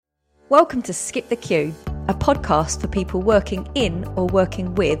Welcome to Skip the Queue, a podcast for people working in or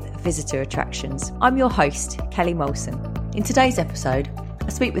working with visitor attractions. I'm your host, Kelly Molson. In today's episode, I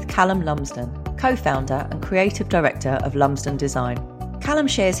speak with Callum Lumsden, co-founder and creative director of Lumsden Design. Callum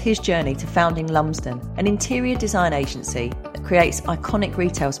shares his journey to founding Lumsden, an interior design agency that creates iconic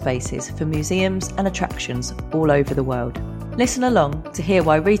retail spaces for museums and attractions all over the world. Listen along to hear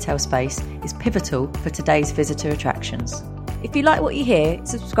why retail space is pivotal for today's visitor attractions. If you like what you hear,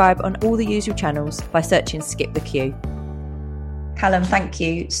 subscribe on all the usual channels by searching Skip the Queue. Callum, thank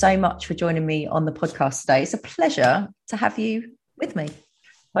you so much for joining me on the podcast today. It's a pleasure to have you with me.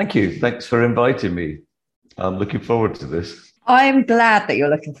 Thank you. Thanks for inviting me. I'm looking forward to this. I'm glad that you're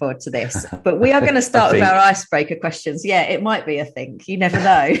looking forward to this, but we are going to start with our icebreaker questions. Yeah, it might be a thing. You never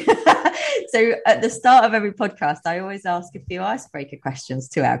know. So at the start of every podcast, I always ask a few icebreaker questions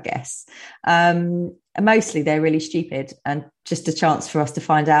to our guests. And mostly they're really stupid and just a chance for us to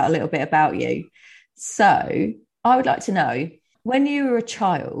find out a little bit about you. So I would like to know, when you were a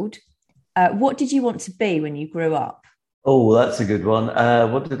child, what did you want to be when you grew up? Oh, that's a good one.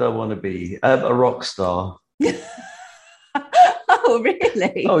 What did I want to be? A rock star. Oh,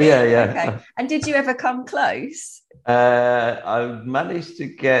 really? Oh, yeah. Okay. And did you ever come close? I managed to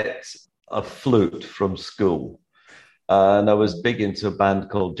get a flute from school. And I was big into a band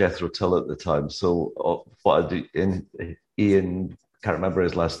called Jethro Tull at the time. So what I do, Ian, can't remember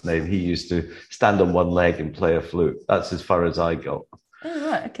his last name, he used to stand on one leg and play a flute. That's as far as I got.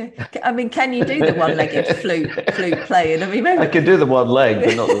 Oh, right, okay. I mean, can you do the one-legged flute playing? I mean, maybe... I can do the one leg,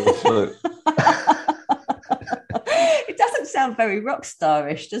 but not the flute. It doesn't sound very rock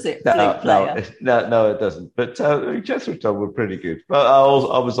starish, does it? No, it doesn't. But Jethro Tull were pretty good. But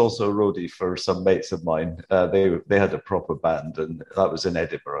I was also a roadie for some mates of mine. They had a proper band, and that was in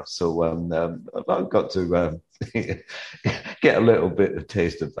Edinburgh. So I got to get a little bit of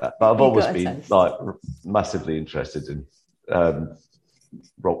taste of that. But I've always been massively interested in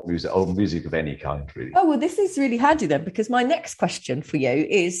rock music or music of any kind, really. Oh, well, this is really handy then, because my next question for you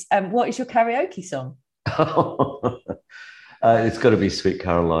is, what is your karaoke song? It's got to be Sweet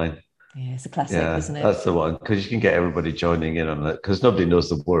Caroline. Yeah, it's a classic, isn't it? That's the one, because you can get everybody joining in on it, because nobody knows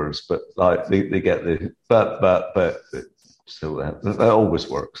the words, but like they get the but. So that always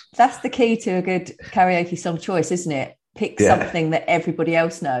works. That's the key to a good karaoke song choice, isn't it? Pick something that everybody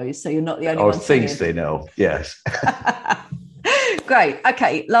else knows, so you're not the only one. Or things they know. Yes. Great.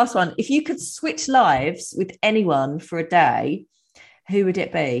 Okay, last one. If you could switch lives with anyone for a day, who would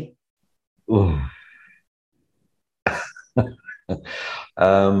it be?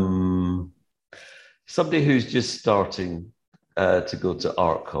 Somebody who's just starting to go to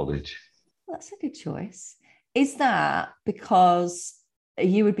art college. That's a good choice. Is that because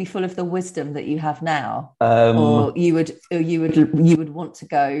you would be full of the wisdom that you have now, or you would want to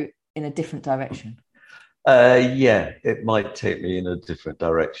go in a different direction? Yeah, it might take me in a different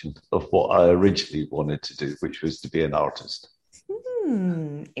direction of what I originally wanted to do, which was to be an artist.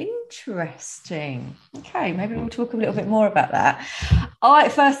 Interesting. Okay, maybe we'll talk a little bit more about that.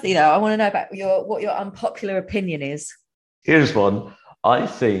 Firstly, though, I want to know about what your unpopular opinion is. Here's one. I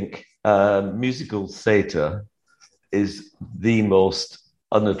think musical theatre is the most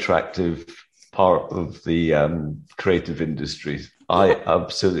unattractive part of the creative industry. I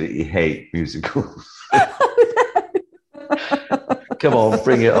absolutely hate musicals. Come on,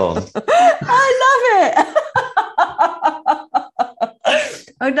 bring it on. I love it.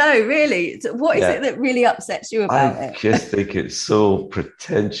 Oh, no, really? What is it that really upsets you about it? I just think it's so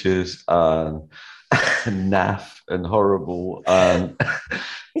pretentious and naff and horrible. Isn't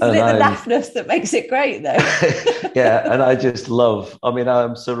it the naffness that makes it great, though? Yeah, and I just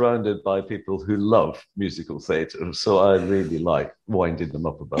I'm surrounded by people who love musical theatre, so I really like winding them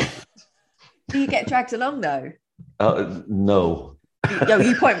up about it. Do you get dragged along, though? No.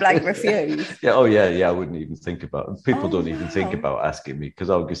 You point blank refuse. Yeah. Oh, yeah. I wouldn't even think about it. People don't even think about asking me, because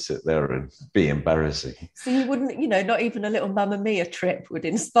I'll just sit there and be embarrassing. So you wouldn't, not even a little Mamma Mia trip would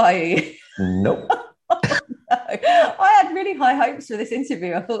inspire you? Nope. No. I had really high hopes for this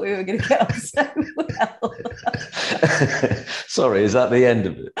interview. I thought we were going to get on so well. Sorry, is that the end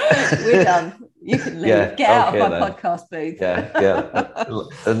of it? We're done. You can leave. Yeah, get out of my podcast booth. Yeah.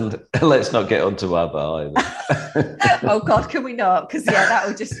 And let's not get onto ABBA either. Oh God, can we not? Because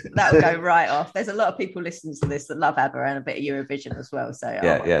that'll go right off. There's a lot of people listening to this that love ABBA and a bit of Eurovision as well. So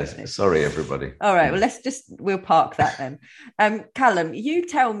Sorry, everybody. All right. Well, we'll park that then. Callum, you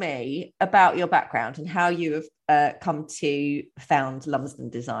tell me about your background and how you have come to found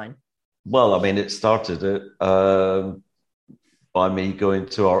Lumsden Design. Well, I mean, it started at by me going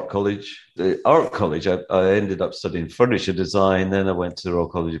to art college. The art college, I ended up studying furniture design. Then I went to the Royal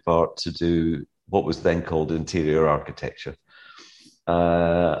College of Art to do what was then called interior architecture.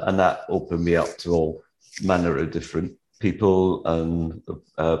 And that opened me up to all manner of different people and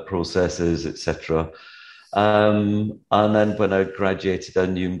processes, etc. And then when I graduated, I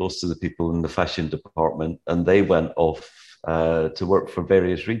knew most of the people in the fashion department, and they went off to work for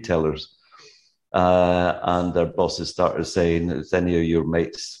various retailers. And their bosses started saying, is any of your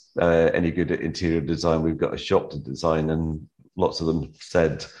mates any good at interior design? We've got a shop to design. And lots of them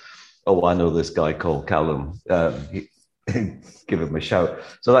said, oh, I know this guy called Callum. Give him a shout.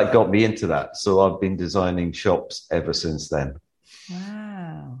 So that got me into that. So I've been designing shops ever since then.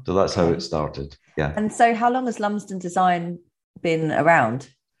 Wow. So that's how it started. Yeah. And so how long has Lumsden Design been around?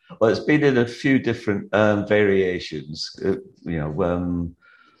 Well, it's been in a few different variations,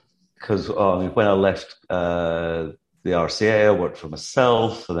 because when I left the RCA, I worked for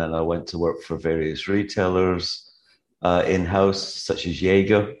myself, and then I went to work for various retailers in-house, such as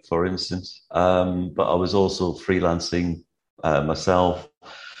Jaeger, for instance. But I was also freelancing myself.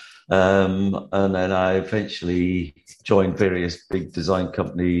 And then I eventually joined various big design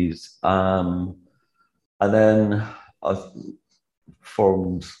companies. And then I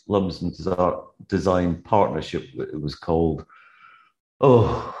formed Lumsden Design Partnership, it was called,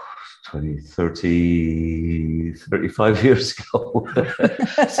 35 years ago,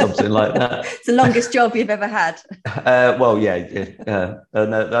 something like that. It's the longest job you've ever had. Well, yeah.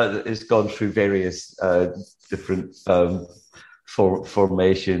 And that has gone through various different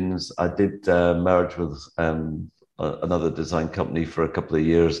formations. I did merge with another design company for a couple of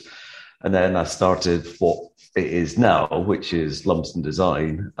years. And then I started what it is now, which is Lumsden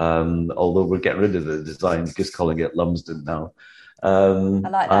Design. Although we're getting rid of the design, just calling it Lumsden now. I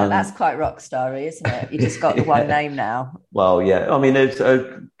like that. That's quite rock starry, isn't it? You just got the one name now. Well, yeah. I mean, it's,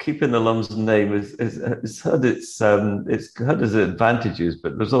 keeping the Lumsden name it's had its advantages,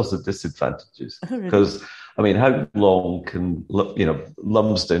 but there's also disadvantages. Because I mean, how long can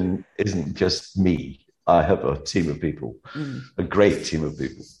Lumsden isn't just me. I have a team of people, a great team of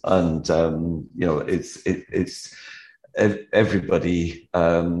people, and it's everybody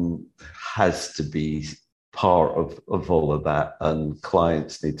has to be part of all of that, and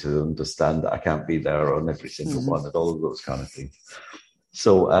clients need to understand that I can't be there on every single one and all of those kind of things.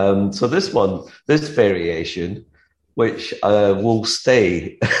 So this variation, which will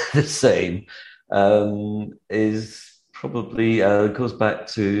stay the same, is probably goes back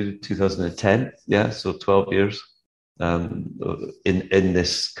to 2010. Yeah, so 12 years in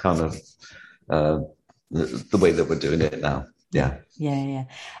this kind of the way that we're doing it now. Yeah.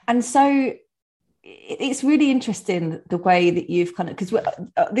 And so it's really interesting the way that you've kind of, because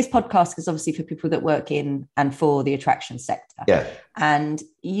this podcast is obviously for people that work in and for the attraction sector. Yeah. And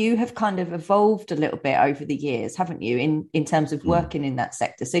you have kind of evolved a little bit over the years, haven't you, in terms of working in that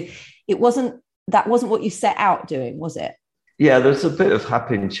sector? So that wasn't what you set out doing, was it? Yeah, there's a bit of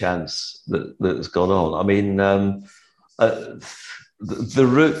happen chance that's gone on. I mean, the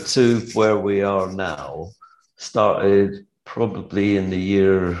route to where we are now started probably in the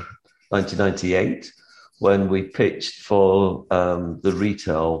year 1998, when we pitched for the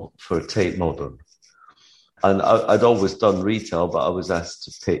retail for Tate Modern. And I'd always done retail, but I was asked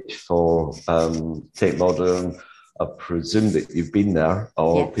to pitch for Tate Modern. I presume that you've been there,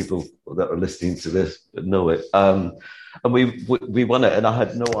 or yes. People that are listening to this know it. And we won it, and I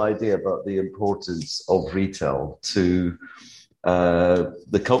had no idea about the importance of retail to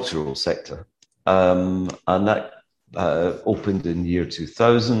the cultural sector. And that opened in year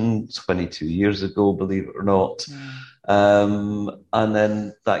 2000, 22 years ago, believe it or not. And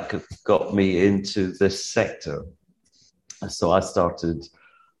then that got me into this sector. So I started,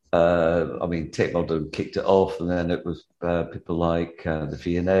 Tate Modern kicked it off, and then it was people like the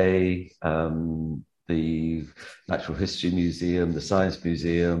V&A, the Natural History Museum, the Science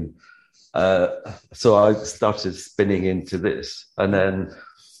Museum. So I started spinning into this, and then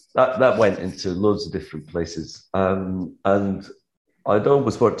that went into loads of different places. And I'd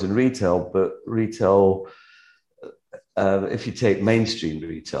always worked in retail, but retail, if you take mainstream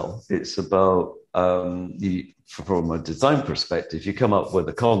retail, it's about, from a design perspective, you come up with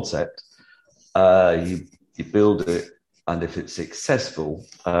a concept, you build it, and if it's successful,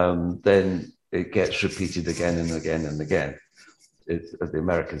 then it gets repeated again and again and again. The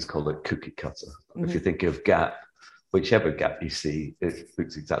Americans call it cookie cutter. Mm-hmm. If you think of Gap, whichever Gap you see, it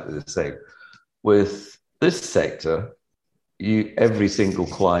looks exactly the same. With this sector, every single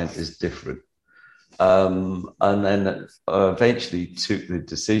client is different. And then eventually took the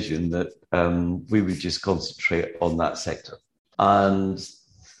decision that we would just concentrate on that sector. And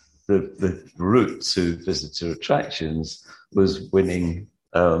the route to visitor attractions was winning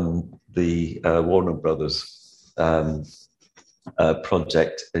the Warner Brothers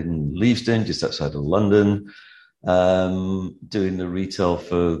project in Leavesden, just outside of London, doing the retail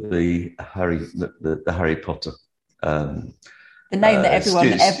for the Harry Potter. The name that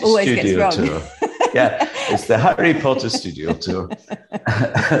everyone always gets wrong. Tour. Yeah, it's the Harry Potter Studio Tour.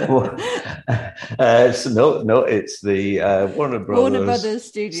 It's the Warner Brothers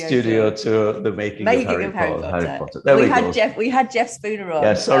Studio Tour, the making of Harry Potter. We had Jeff Spooner on.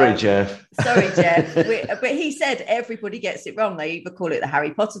 Yeah, sorry, Jeff. Sorry, Jeff. But he said everybody gets it wrong. They either call it the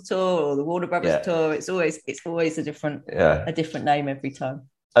Harry Potter Tour or the Warner Brothers Tour. It's always a different name every time.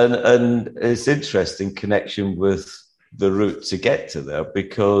 And it's interesting connection with the route to get to there,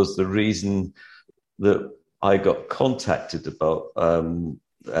 because the reason that I got contacted about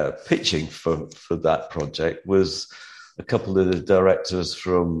pitching for that project was a couple of the directors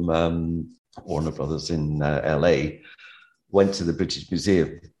from Warner Brothers in LA went to the British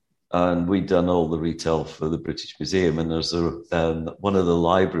Museum, and we'd done all the retail for the British Museum. And there's one of the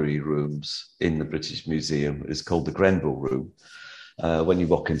library rooms in the British Museum is called the Grenville Room. When you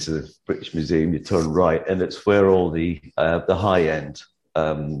walk into the British Museum, you turn right, and it's where all the high-end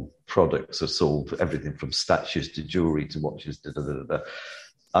products are sold, everything from statues to jewelry to watches,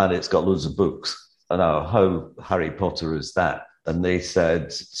 and it's got loads of books. And now, how Harry Potter is that? And they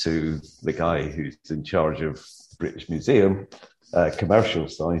said to the guy who's in charge of the British Museum, commercial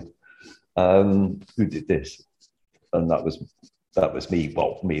side, who did this? And that was me.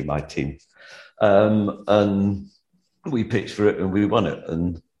 Well, me and my team, and we pitched for it and we won it,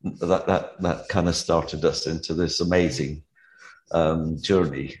 and that kind of started us into this amazing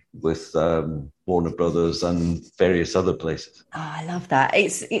journey with Warner Brothers and various other places. Oh, I love that.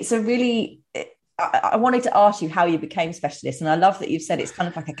 It's a really. I wanted to ask you how you became specialist, and I love that you've said it's kind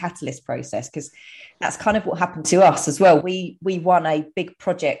of like a catalyst process, because that's kind of what happened to us as well. We won a big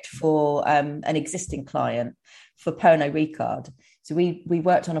project for an existing client for Pernod Ricard. So we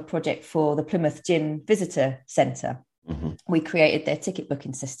worked on a project for the Plymouth Gin Visitor Centre. Mm-hmm. We created their ticket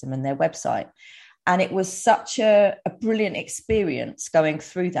booking system and their website. And it was such a brilliant experience going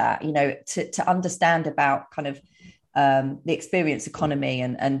through that, to understand about kind of the experience economy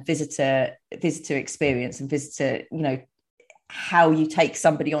and visitor experience and visitor, how you take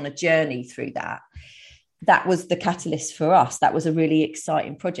somebody on a journey through that. That was the catalyst for us. That was a really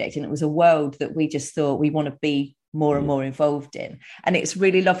exciting project. And it was a world that we just thought we want to be more and more involved in. And it's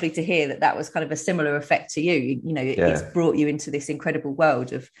really lovely to hear that was kind of a similar effect to you. It's brought you into this incredible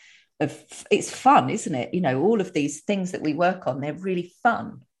world of it's fun, isn't it? All of these things that we work on, they're really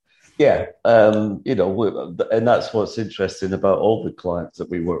fun. Yeah. And that's what's interesting about all the clients that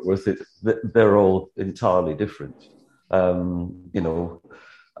we work with. They're all entirely different, and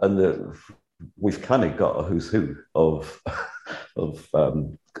we've kind of got a who's who of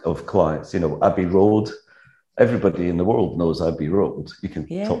clients. Abbey Road. Everybody in the world knows Abbey Road. You can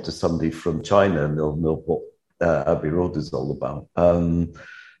talk to somebody from China and they'll know what Abbey Road is all about. And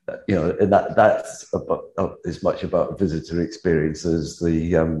that's about as much about a visitor experience as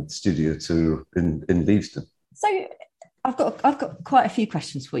the studio tour in Leavesden. So I've got quite a few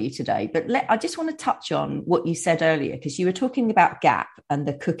questions for you today, but I just want to touch on what you said earlier, because you were talking about Gap and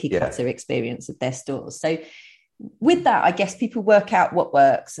the cookie cutter experience of their stores. So with that, I guess people work out what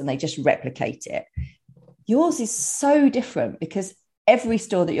works and they just replicate it. Yours is so different because every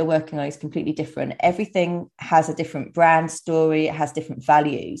store that you're working on is completely different. Everything has a different brand story. It has different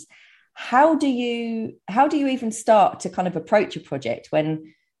values. How do you even start to kind of approach a project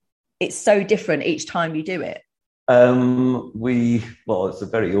when it's so different each time you do it? It's a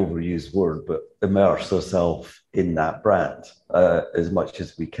very overused word, but immerse ourselves in that brand as much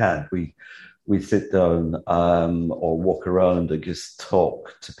as we can. We sit down or walk around and just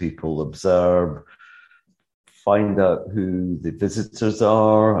talk to people, observe, find out who the visitors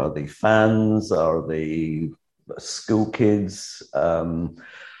are. Are they fans? Are they school kids? And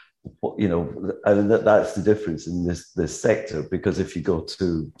that's the difference in this sector, because if you go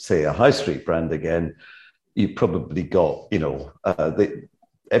to, say, a high street brand again, you probably got, every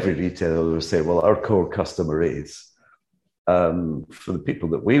retailer will say, well, our core customer is. For the people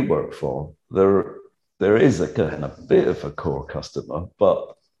that we work for, there is a kind of bit of a core customer,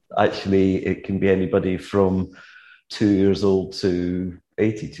 but actually it can be anybody from 2 years old to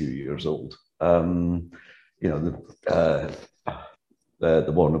 82 years old. The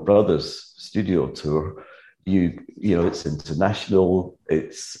Warner Brothers studio tour, it's international.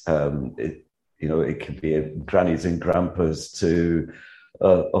 It can be grannies and grandpas to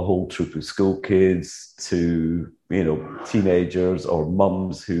a whole troop of school kids to teenagers or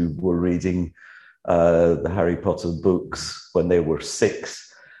mums who were reading the Harry Potter books when they were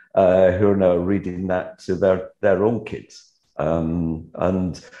 6, who are now reading that to their own kids.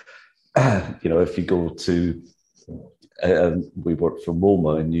 And if you go to, we work for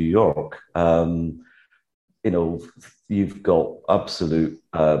MoMA in New York, you've got absolute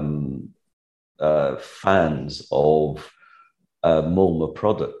fans of MoMA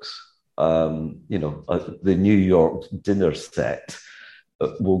products. The New York dinner set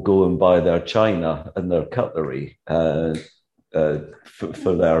will go and buy their china and their cutlery for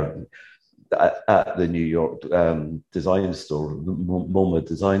their at the New York design store, the MoMA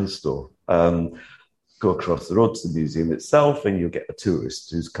design store. Go across the road to the museum itself, and you'll get a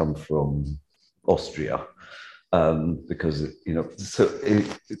tourist who's come from Austria. Because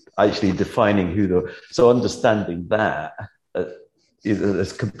actually defining understanding that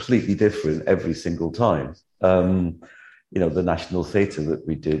is completely different every single time. The National Theatre that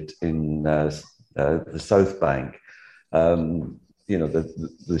we did in the South Bank,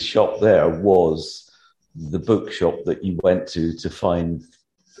 the shop there was the bookshop that you went to find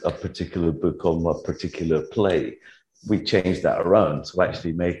a particular book on a particular play. We changed that around to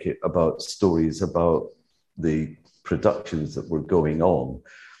actually make it about stories about the productions that were going on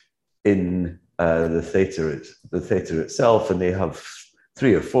in the theatre itself, and they have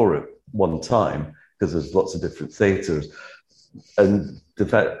 3 or 4 at one time because there's lots of different theatres, and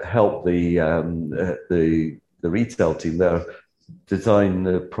help the retail team there design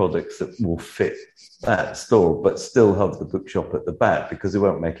the products that will fit that store, but still have the bookshop at the back, because they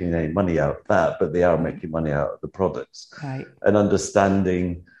weren't making any money out of that, but they are making money out of the products. Right. And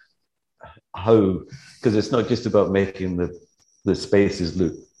understanding how, because it's not just about making the spaces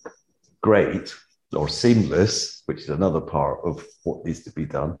look great or seamless, which is another part of what needs to be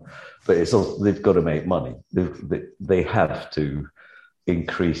done, but it's also they've got to make money. They have to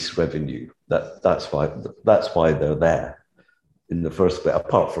increase revenue. That's why they're there in the first place.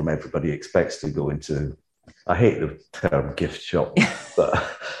 Apart from everybody expects to go into, I hate the term gift shop, but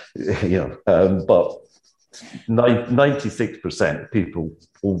but 96% of people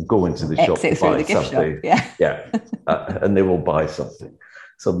will go into the shop to buy something. And they will buy something.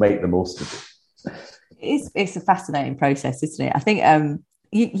 So make the most of it. It's a fascinating process, isn't it? I think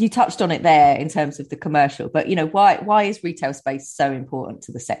you touched on it there in terms of the commercial, but why is retail space so important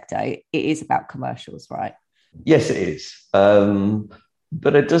to the sector? It is about commercials, right? Yes, it is.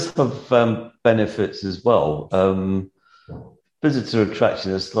 But it does have benefits as well. Visitor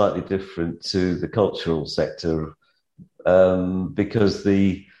attraction is slightly different to the cultural sector, because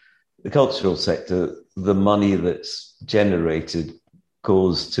the cultural sector, the money that's generated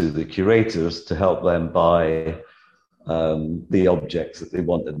goes to the curators to help them buy the objects that they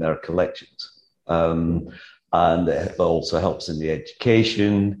want in their collections. And it also helps in the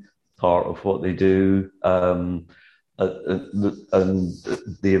education part of what they do, and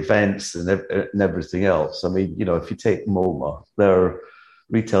the events and everything else. I mean, if you take MoMA, their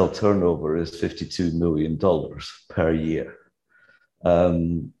retail turnover is $52 million per year.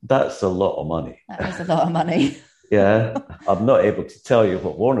 That's a lot of money. That is a lot of money. Yeah, I'm not able to tell you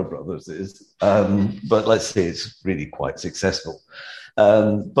what Warner Brothers is, but let's say it's really quite successful.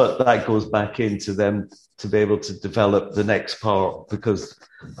 But that goes back into them to be able to develop the next part, because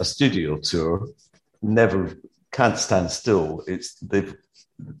a studio tour never can't stand still.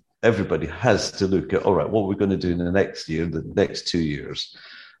 Everybody has to look at, all right, what we're going to do in the next year, the next 2 years,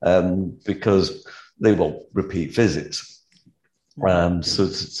 because they will repeat visits. So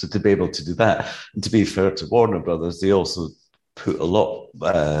to be able to do that, and to be fair to Warner Brothers, they also put a lot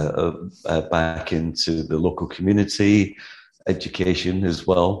back into the local community, education as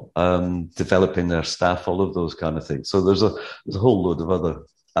well, developing their staff, all of those kind of things. So there's a whole load of other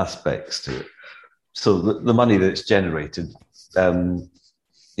aspects to it. So the money that's generated,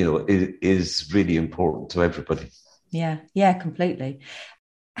 is really important to everybody. Yeah, completely.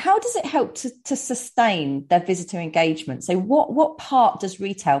 How does it help to sustain their visitor engagement? So what part does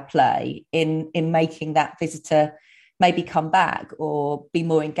retail play in making that visitor maybe come back or be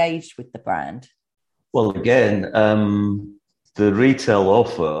more engaged with the brand? Well, again, the retail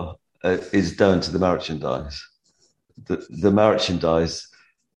offer is down to the merchandise. The merchandise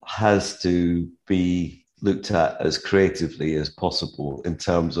has to be looked at as creatively as possible in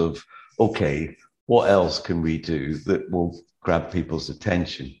terms of, okay, what else can we do that will grab people's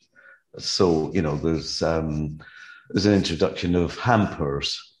attention? So, there's an introduction of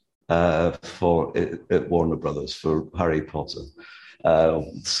hampers at Warner Brothers for Harry Potter.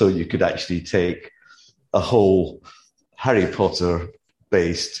 So you could actually take a whole Harry Potter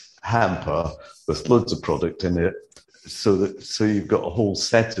based hamper with loads of product in it. So you've got a whole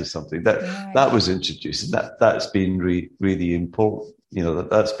set of something that was introduced, and that's been really important.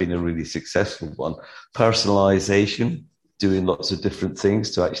 That's been a really successful one. Personalization, doing lots of different things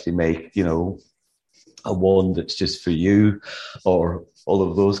to actually make a wand that's just for you, or all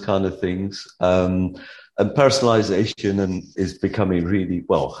of those kind of things. And personalization is becoming really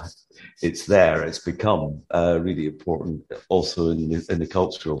it's there. It's become really important also in the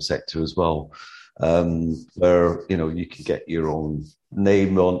cultural sector as well. Where you can get your own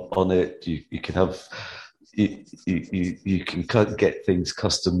name on it. You can have you can get things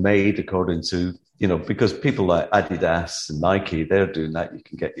custom made according to because people like Adidas and Nike, they're doing that. You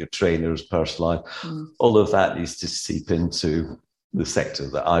can get your trainers personalized. All of that needs to seep into the sector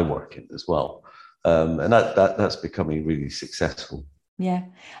that I work in as well, and that's becoming really successful. Yeah,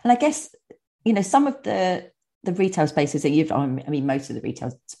 and I guess some of the retail spaces that most of the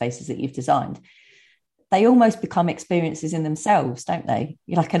retail spaces that you've designed, they almost become experiences in themselves, don't they?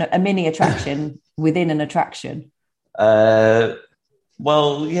 You're like a mini attraction within an attraction. Well,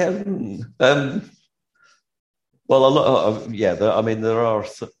 yeah. Well, a lot of, there are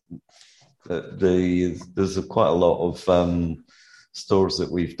there's quite a lot of stores that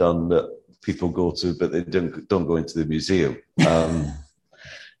we've done that people go to, but they don't go into the museum.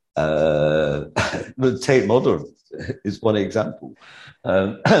 The Tate Modern is one example.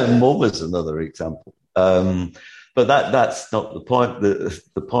 MoMA's another example. But that's not the point.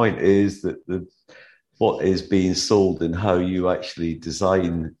 The point is that what is being sold and how you actually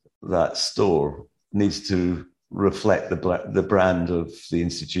design that store needs to reflect the brand of the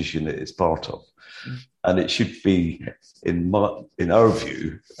institution that it's part of. And it should be, in our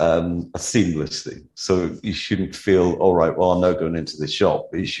view, a seamless thing. So you shouldn't feel, all right, well, I'm now going into the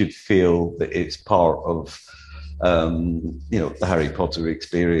shop. It should feel that it's part of, the Harry Potter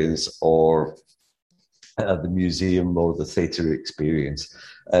experience, or the museum, or the theatre experience,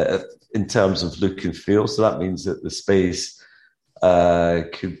 in terms of look and feel. So that means that the space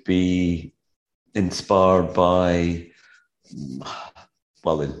could be inspired by,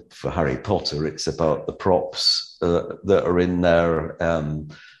 for Harry Potter, it's about the props that are in there,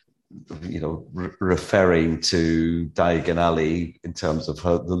 referring to Diagon Alley in terms of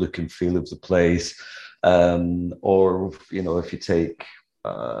how the look and feel of the place. Or, if you take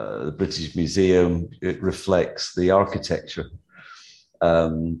the British Museum, it reflects the architecture,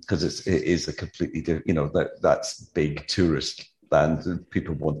 because it is a completely different, that's big tourist land.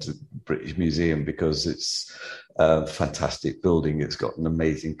 People want the British Museum because it's a fantastic building. It's got an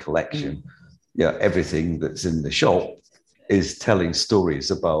amazing collection. Everything that's in the shop is telling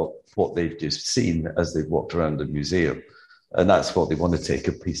stories about what they've just seen as they've walked around the museum. And that's what they want to take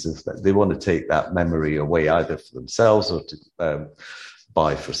a piece of. They want to take that memory away, either for themselves or to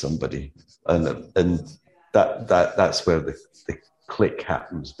buy for somebody. And that's where the click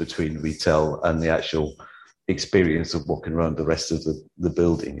happens between retail and the actual experience of walking around the rest of the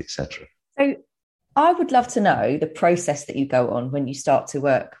building, etc. So I would love to know the process that you go on when you start to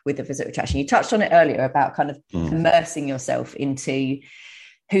work with a visitor attraction. You touched on it earlier about kind of immersing yourself into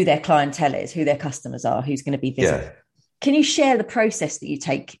who their clientele is, who their customers are, who's going to be visiting. Yeah. Can you share the process that you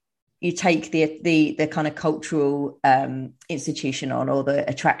take the kind of cultural institution on, or the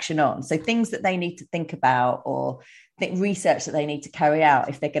attraction on? So things that they need to think about, or research that they need to carry out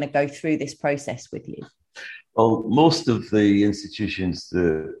if they're going to go through this process with you. Well, most of the institutions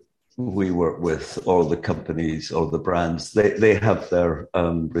that we work with, or the companies or the brands, they have their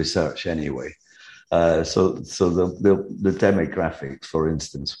research anyway. So the demographics, for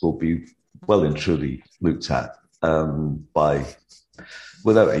instance, will be well and truly looked at by,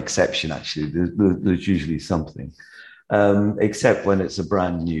 without exception, actually. There's usually something, except when it's a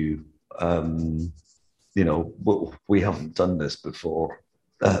brand new, we haven't done this before.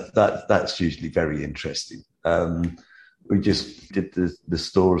 That's usually very interesting. We just did the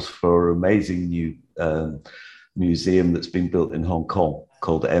stores for an amazing new museum that's been built in Hong Kong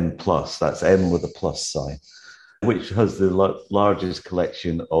called M+. That's M with a plus sign, which has the largest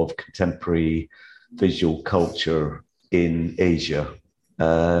collection of contemporary visual culture in Asia.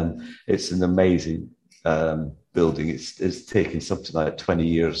 It's an amazing building. It's taken something like 20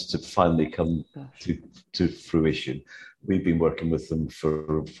 years to finally come to fruition. We've been working with them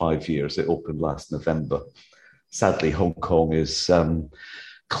for 5 years. It opened last November. Sadly, Hong Kong is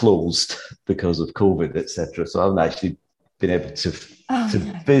closed because of COVID, etc. So I haven't actually been able to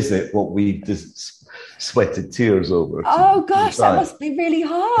visit what we just sweated tears over. Oh gosh, that must be really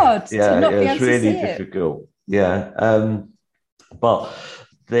hard. To not be able it's really to see difficult. Yeah, but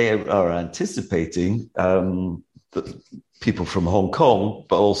they are anticipating people from Hong Kong,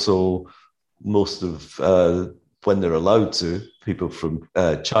 but also most of, when they're allowed to, people from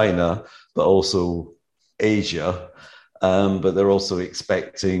China, but also Asia. But they're also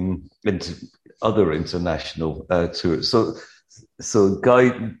expecting other international tours. So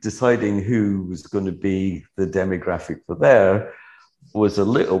deciding who was going to be the demographic for there was a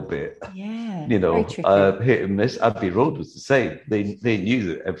little bit, hit and miss. Abbey Road was the same. They knew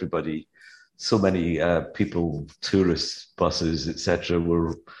that everybody, so many people, tourist buses, etc.,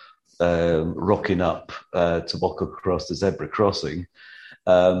 were rocking up to walk across the zebra crossing,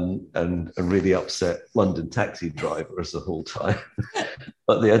 and really upset London taxi drivers the whole time.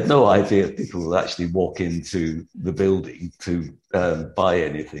 But they had no idea people would actually walk into the building to buy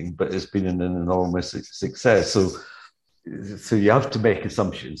anything. But it's been an enormous success. So you have to make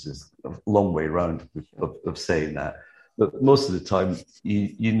assumptions. It's a long way around of saying that. But most of the time,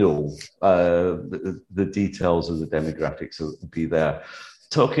 the details of the demographics will be there.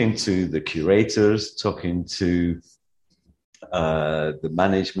 Talking to the curators, talking to the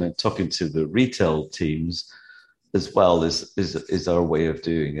management, talking to the retail teams as well is our way of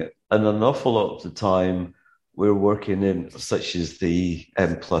doing it. And an awful lot of the time, we're working in, such as the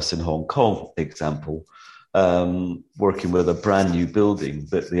M Plus in Hong Kong example, working with a brand new building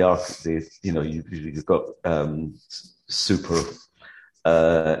that you've got super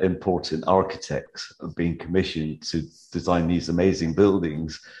important architects being commissioned to design these amazing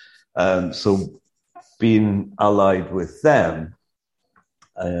buildings. So being allied with them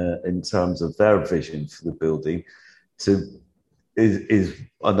in terms of their vision for the building is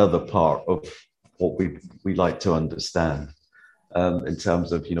another part of what we like to understand. In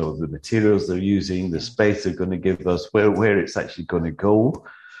terms of, the materials they're using, the space they're going to give us, where it's actually going to go,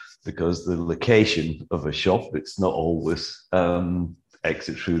 because the location of a shop, it's not always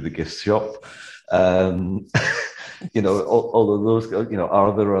exit through the gift shop. All of those,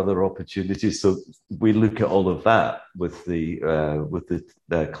 are there other opportunities? So we look at all of that with the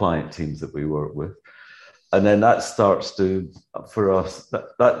client teams that we work with. And then that starts for us,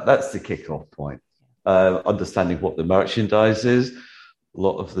 that's the kickoff point. Understanding what the merchandise is. A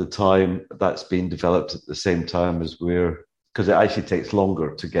lot of the time that's being developed at the same time as because it actually takes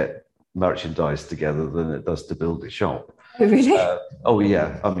longer to get merchandise together than it does to build a shop. Oh, really?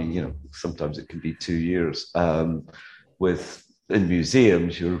 Yeah. I mean, sometimes it can be 2 years. In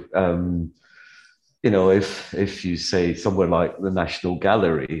museums, if you say somewhere like the National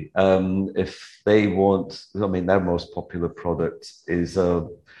Gallery, if they want, their most popular product is the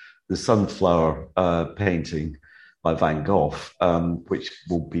sunflower painting by Van Gogh, which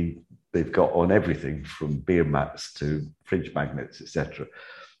they've got on everything from beer mats to fridge magnets, etc.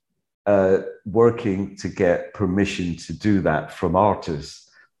 Working to get permission to do that from artists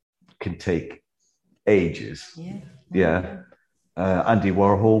can take ages. Yeah. Andy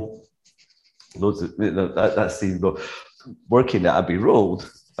Warhol, loads of that's the working at Abbey Road.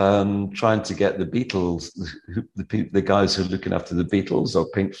 Trying to get the Beatles, the guys who are looking after the Beatles or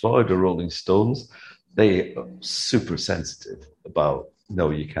Pink Floyd or Rolling Stones, they are super sensitive about, no,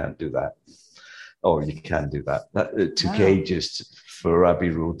 you can't do that, or you can do that. It took ages for Abbey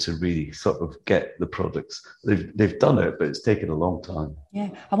Road to really sort of get the products. They've done it, but it's taken a long time. Yeah,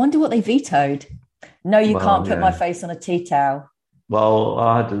 I wonder what they vetoed. No, you can't put my face on a tea towel. Well,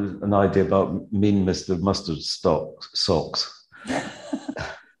 I had an idea about Mean Mr. Mustard socks.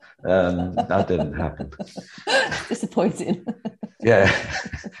 That didn't happen. Disappointing. Yeah,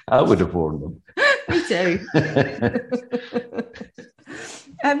 I would have worn them. Me too.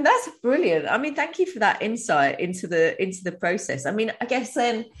 That's brilliant. Thank you for that insight into the process. I guess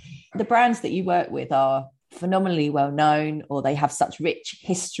then the brands that you work with are phenomenally well known, or they have such rich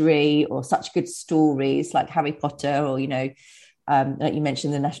history or such good stories, like Harry Potter, or like you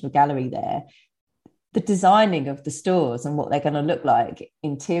mentioned the National Gallery there. The designing of the stores and what they're going to look like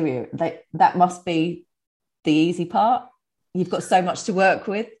interior, that must be the easy part. You've got so much to work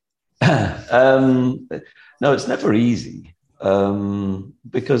with. No, it's never easy,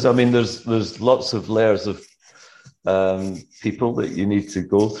 because there's lots of layers of people that you need to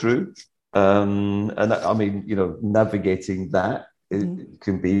go through, and navigating that it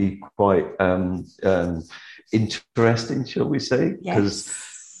can be quite interesting, shall we say? Because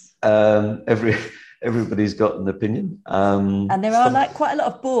everybody's got an opinion. And there are quite a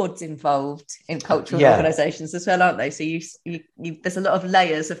lot of boards involved in cultural organisations as well, aren't they? So you there's a lot of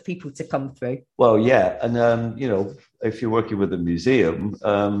layers of people to come through. Well, yeah. And, if you're working with a museum,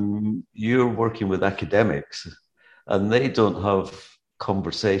 you're working with academics, and they don't have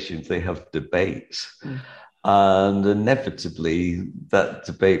conversations, they have debates. And inevitably, that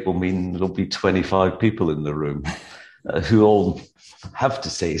debate will mean there'll be 25 people in the room who all have to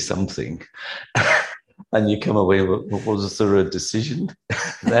say something. And you come away with, was there a decision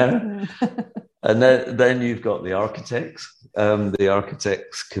there? And then you've got the architects. The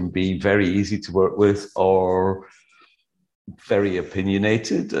architects can be very easy to work with or very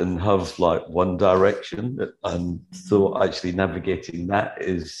opinionated and have like one direction. And so actually navigating that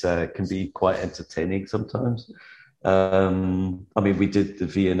can be quite entertaining sometimes. We did the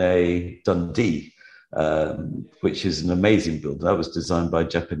V&A Dundee, which is an amazing building. That was designed by a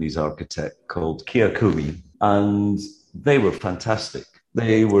Japanese architect called Kiyokumi. And they were fantastic.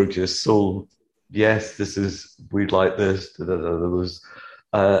 They were just so, yes, we'd like this. There was,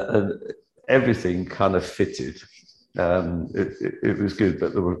 and everything kind of fitted. It was good,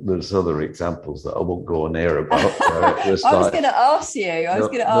 but there's other examples that I won't go on air about. I was going to ask you.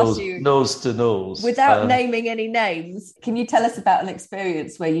 Nose to nose. Without naming any names, can you tell us about an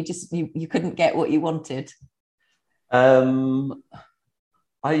experience where you couldn't get what you wanted? I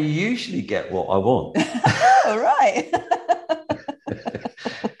usually get what I want. All right.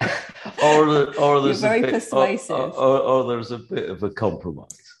 or there's You're very persuasive. Or there's a bit of a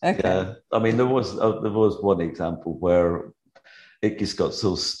compromise. Okay. Yeah. There was one example where it just got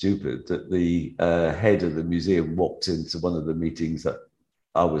so stupid that the head of the museum walked into one of the meetings that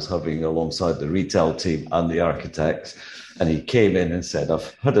I was having alongside the retail team and the architects, and he came in and said,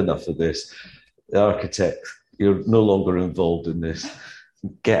 "I've had enough of this. The architect, you're no longer involved in this.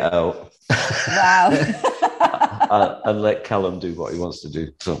 Get out." Wow. And let Callum do what he wants to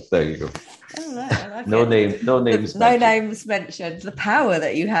do. So there you go. Oh, right. No names mentioned. No names mentioned. The power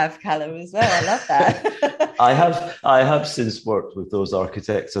that you have, Callum, as well. I love that. I have since worked with those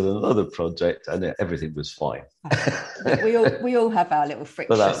architects on another project, and everything was fine. we all have our little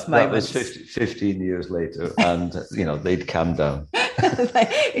frictious moments. That was 15 years later, and they'd calmed down.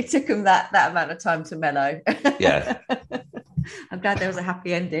 It took them that amount of time to mellow. Yeah. I'm glad there was a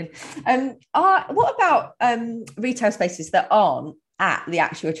happy ending. What about retail spaces that aren't at the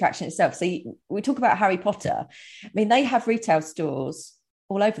actual attraction itself? So we talk about Harry Potter. I mean, they have retail stores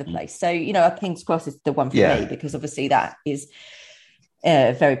all over the place. So, King's Cross is the one for me, because obviously that is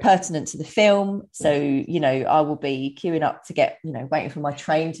very pertinent to the film. So, I will be queuing up to get, waiting for my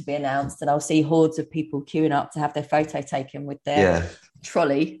train to be announced, and I'll see hordes of people queuing up to have their photo taken with their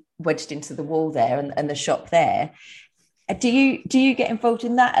trolley wedged into the wall there and the shop there. Do you get involved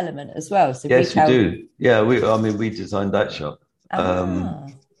in that element as well? So yes, we do. Yeah, we designed that shop.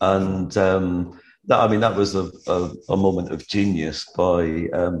 That was a moment of genius by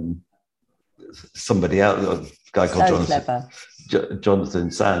somebody else, a guy called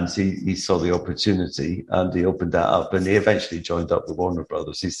Jonathan Sands. He saw the opportunity and he opened that up, and he eventually joined up with Warner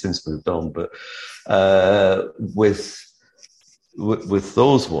Brothers. He's since moved on, but with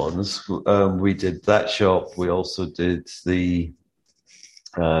those ones, we did that shop. We also did the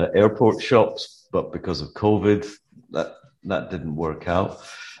airport shops, but because of COVID, that didn't work out.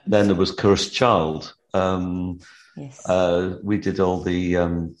 Then there was Cursed Child. Yes. We did all the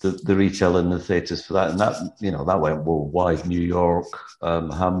retail in the theatres for that, and that went worldwide. New York,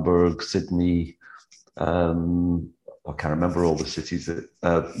 Hamburg, Sydney. I can't remember all the cities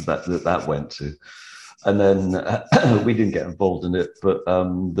that went to. And then we didn't get involved in it, but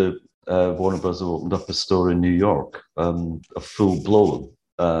the Warner Bros. Opened up a store in New York, a full-blown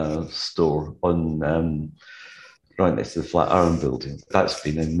store on right next to the Flatiron Building. That's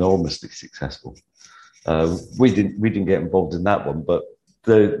been enormously successful. We didn't get involved in that one, but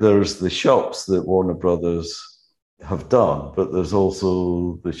there's the shops that Warner Brothers have done, but there's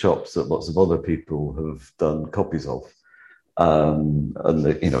also the shops that lots of other people have done copies of.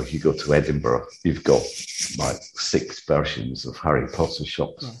 If you go to Edinburgh, you've got like 6 versions of Harry Potter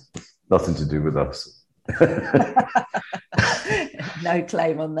shops. Yeah. Nothing to do with us. No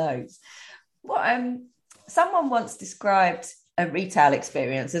claim on those. Someone once described a retail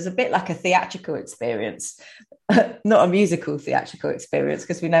experience as a bit like a theatrical experience, not a musical theatrical experience,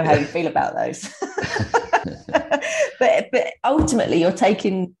 because we know how you feel about those. but ultimately, you're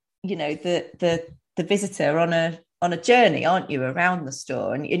taking, the visitor on a journey, aren't you, around the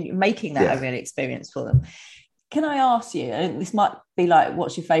store, and you're making that a real experience for them. Can I ask you, and this might be like,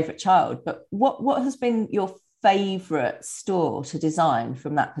 what's your favourite child, but what has been your favourite store to design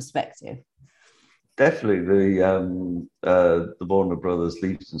from that perspective? Definitely the Warner Brothers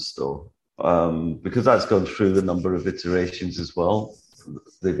Legion store, because that's gone through a number of iterations as well.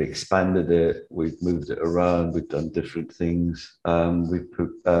 They've expanded it, we've moved it around, we've done different things. We've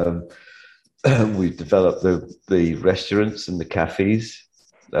developed the restaurants and the cafes.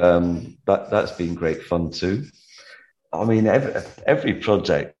 That's been great fun too. I mean, every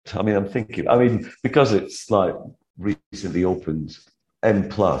project. I mean, I'm thinking. I mean, because it's like recently opened, M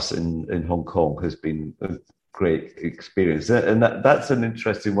Plus in Hong Kong has been a great experience, and that's an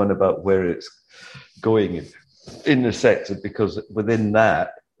interesting one about where it's going in the sector, because within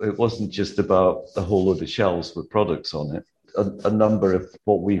that, it wasn't just about a whole load of shelves with products on it. A number of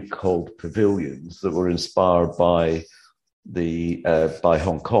what we called pavilions that were inspired by by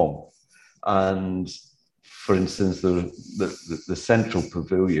Hong Kong, and for instance, the central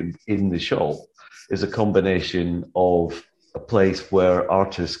pavilion in the shop is a combination of a place where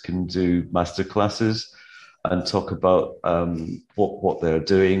artists can do masterclasses and talk about what they're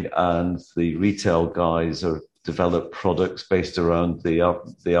doing, and the retail guys are develop products based around the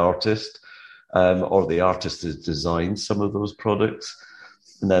artist, or the artist has designed some of those products.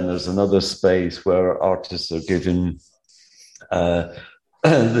 And then there's another space where artists are given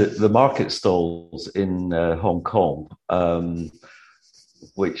the market stalls in Hong Kong,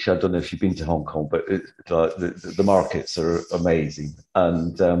 which I don't know if you've been to Hong Kong, but the markets are amazing.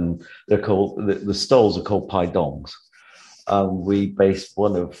 And they're called, the stalls are called Pai Dongs. We based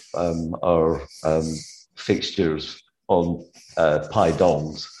one of our fixtures on Pai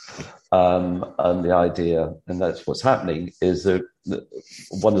Dongs. And the idea, and that's what's happening, is that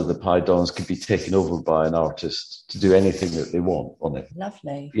one of the Pai Dongs can be taken over by an artist to do anything that they want on it.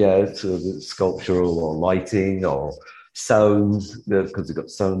 Lovely. Yeah, so the sculptural or lighting or sound, because they've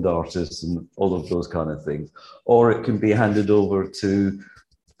got sound artists and all of those kind of things. Or it can be handed over to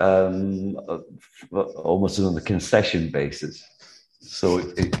almost on a concession basis. So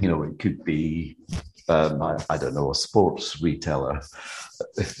it could be I don't know, a sports retailer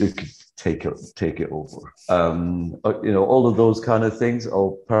who could take it over. All of those kind of things,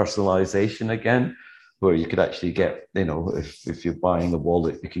 or personalization again, where you could actually get, if you're buying a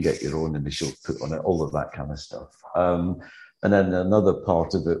wallet, you can get your own initial put on it, all of that kind of stuff. And then another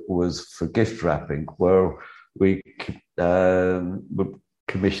part of it was for gift wrapping, where we were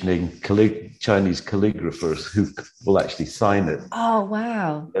commissioning Chinese calligraphers who will actually sign it. Oh,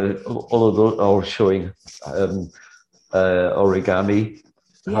 wow. All of those are showing origami,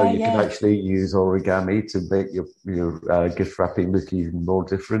 how you can actually use origami to make your gift wrapping look even more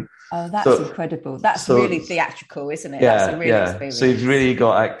different. Oh, that's incredible. That's really theatrical, isn't it? Yeah, that's a real experience. So you've really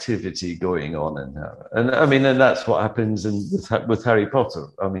got activity going on, and I mean, and that's what happens with Harry Potter.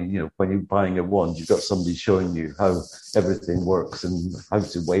 I mean, when you're buying a wand, you've got somebody showing you how everything works and how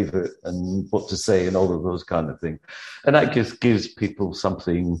to wave it and what to say and all of those kind of things, and that just gives people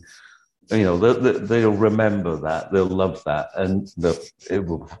something. They'll remember that, they'll love that, and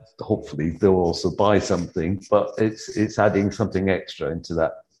hopefully they'll also buy something. But it's adding something extra into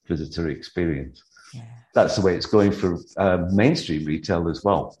that visitor experience. Yeah. That's the way it's going for mainstream retail as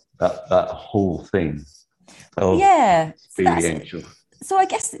well. That whole thing. Experiential. So I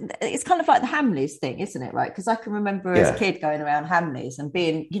guess it's kind of like the Hamleys thing, isn't it? Right? Because I can remember as a kid going around Hamleys and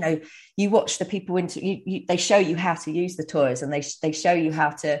being, you watch the people they show you how to use the toys, and they show you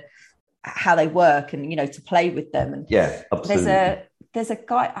how they work, and to play with them. And yeah, absolutely. There's a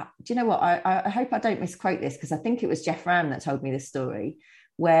guy. Do you know what? I hope I don't misquote this, because I think it was Jeff Ram that told me this story,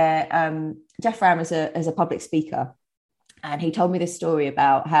 where Jeff Ram is a public speaker, and he told me this story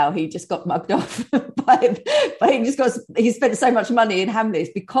about how he just got mugged off by he spent so much money in Hamleys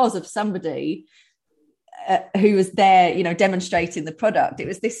because of somebody who was there, demonstrating the product. It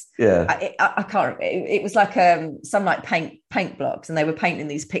was this. Yeah. I can't. It was like some like paint blocks, and they were painting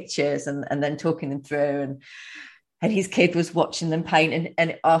these pictures and then talking them through, and his kid was watching them paint,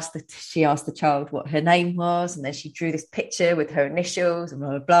 and she asked the child what her name was, and then she drew this picture with her initials and blah,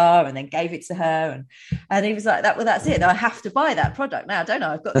 blah, blah, and then gave it to her. And he was like, that's it. I have to buy that product now, don't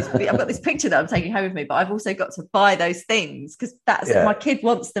I? I've got this picture that I'm taking home with me, but I've also got to buy those things, because my kid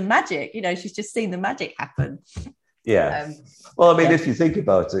wants the magic. She's just seen the magic happen. Yeah. Well, I mean, if you think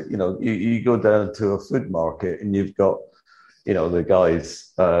about it, you go down to a food market and you've got, the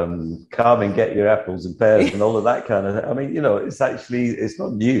guys, come and get your apples and pears and all of that kind of thing. I mean, it's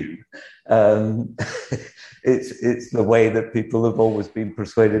not new. It's the way that people have always been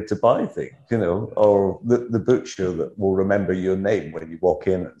persuaded to buy things, or the butcher that will remember your name when you walk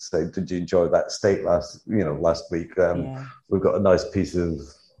in and say, did you enjoy that steak last week? We've got a nice piece of,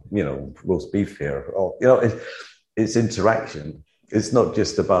 roast beef here. Or, it's interaction. It's not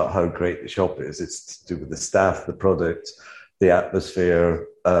just about how great the shop is. It's to do with the staff, the product, the atmosphere,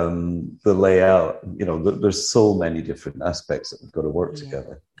 the layout. There's so many different aspects that have got to work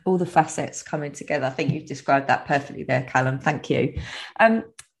together. All the facets coming together. I think you've described that perfectly there, Callum. Thank you.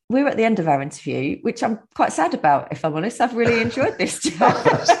 we're at the end of our interview, which I'm quite sad about, if I'm honest. I've really enjoyed this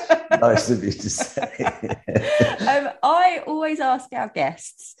chat. Nice of you to say. I always ask our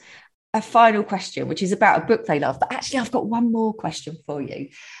guests a final question, which is about a book they love. But actually, I've got one more question for you.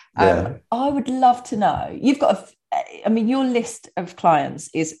 I would love to know, your list of clients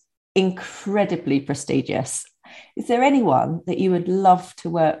is incredibly prestigious. Is there anyone that you would love to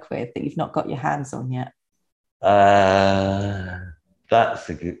work with that you've not got your hands on yet? That's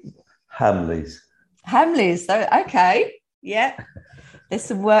a good Hamleys. Hamleys, so okay. Yeah. There's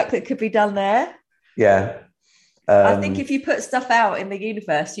some work that could be done there. Yeah. I think if you put stuff out in the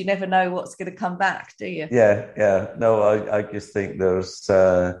universe, you never know what's going to come back, do you? Yeah. No, I just think there's,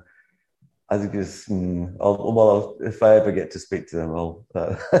 if I ever get to speak to them, I'll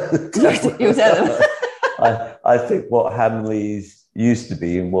You'll tell them. I think what Hamleys used to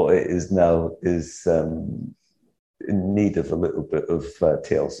be and what it is now is in need of a little bit of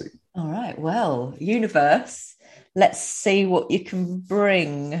TLC. All right. Well, universe, let's see what you can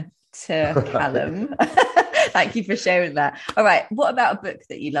bring to Callum. Thank you for sharing that. All right. What about a book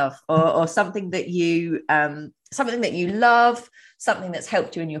that you love, or something that you love, something that's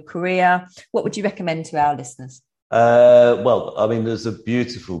helped you in your career? What would you recommend to our listeners? There's a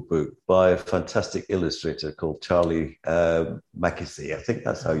beautiful book by a fantastic illustrator called Charlie Mackesy. I think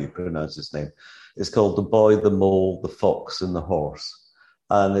that's how you pronounce his name. It's called The Boy, the Mole, the Fox and the Horse.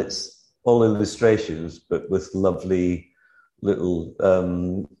 And it's all illustrations, but with lovely little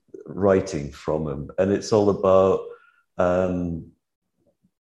writing from him. And it's all about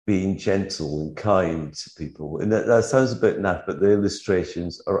being gentle and kind to people. And that sounds a bit naff, but the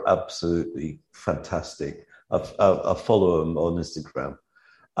illustrations are absolutely fantastic. I follow him on Instagram,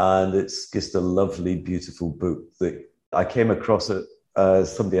 and it's just a lovely, beautiful book that I came across it.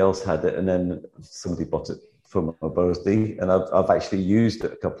 Somebody else had it, and then somebody bought it for my birthday, and I've actually used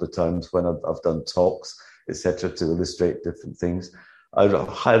it a couple of times when I've done talks, etc., to illustrate different things. I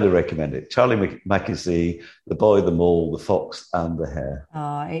highly recommend it. Charlie Mackesy, The Boy, the Mole, the Fox and the Hare.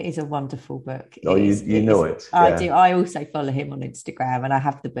 Oh, it is a wonderful book. You know it. I do. I also follow him on Instagram, and I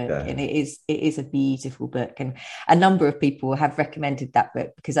have the book, and it is a beautiful book. And a number of people have recommended that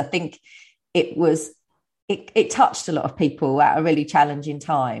book because I think it touched a lot of people at a really challenging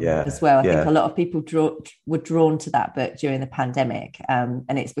time as well. I think a lot of people were drawn to that book during the pandemic, and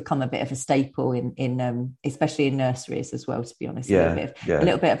it's become a bit of a staple in especially in nurseries as well, to be honest. A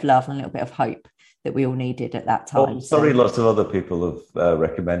little bit of love and a little bit of hope that we all needed at that time. Lots of other people have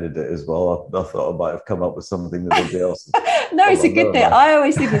recommended it as well. I thought I might have come up with something that nobody else No, it's a good thing. I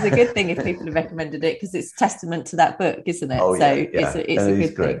always think it's a good thing if people have recommended it, because it's testament to that book, isn't it? It's a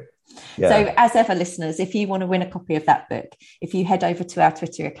good thing. Yeah. So as ever, listeners, if you want to win a copy of that book, if you head over to our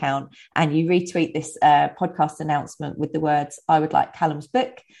Twitter account and you retweet this podcast announcement with the words, "I would like Callum's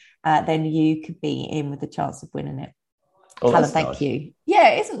book," then you could be in with a chance of winning it. Callum, thank you.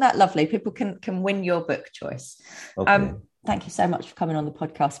 Yeah, isn't that lovely? People can win your book choice. Okay. Thank you so much for coming on the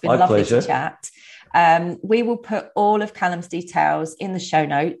podcast. It's been lovely to chat. We will put all of Callum's details in the show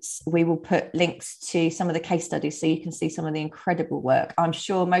notes. We will put links to some of the case studies so you can see some of the incredible work. I'm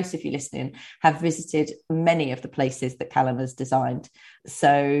sure most of you listening have visited many of the places that Callum has designed,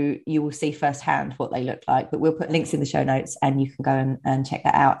 so you will see firsthand what they look like. But we'll put links in the show notes and you can go and check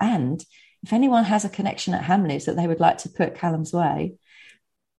that out. And if anyone has a connection at Hamleys that they would like to put Callum's way,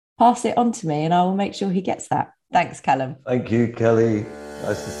 pass it on to me and I will make sure he gets that. Thanks, Callum. Thank you, Kelly.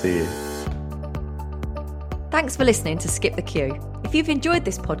 Nice to see you. Thanks for listening to Skip the Queue. If you've enjoyed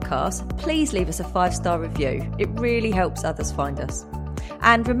this podcast, please leave us a 5-star review. It really helps others find us.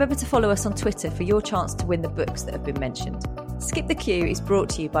 And remember to follow us on Twitter for your chance to win the books that have been mentioned. Skip the Queue is brought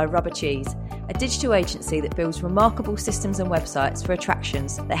to you by Rubber Cheese, a digital agency that builds remarkable systems and websites for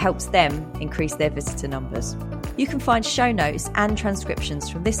attractions that helps them increase their visitor numbers. You can find show notes and transcriptions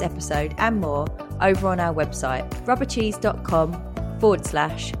from this episode and more over on our website,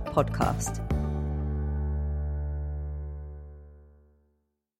 rubbercheese.com/podcast.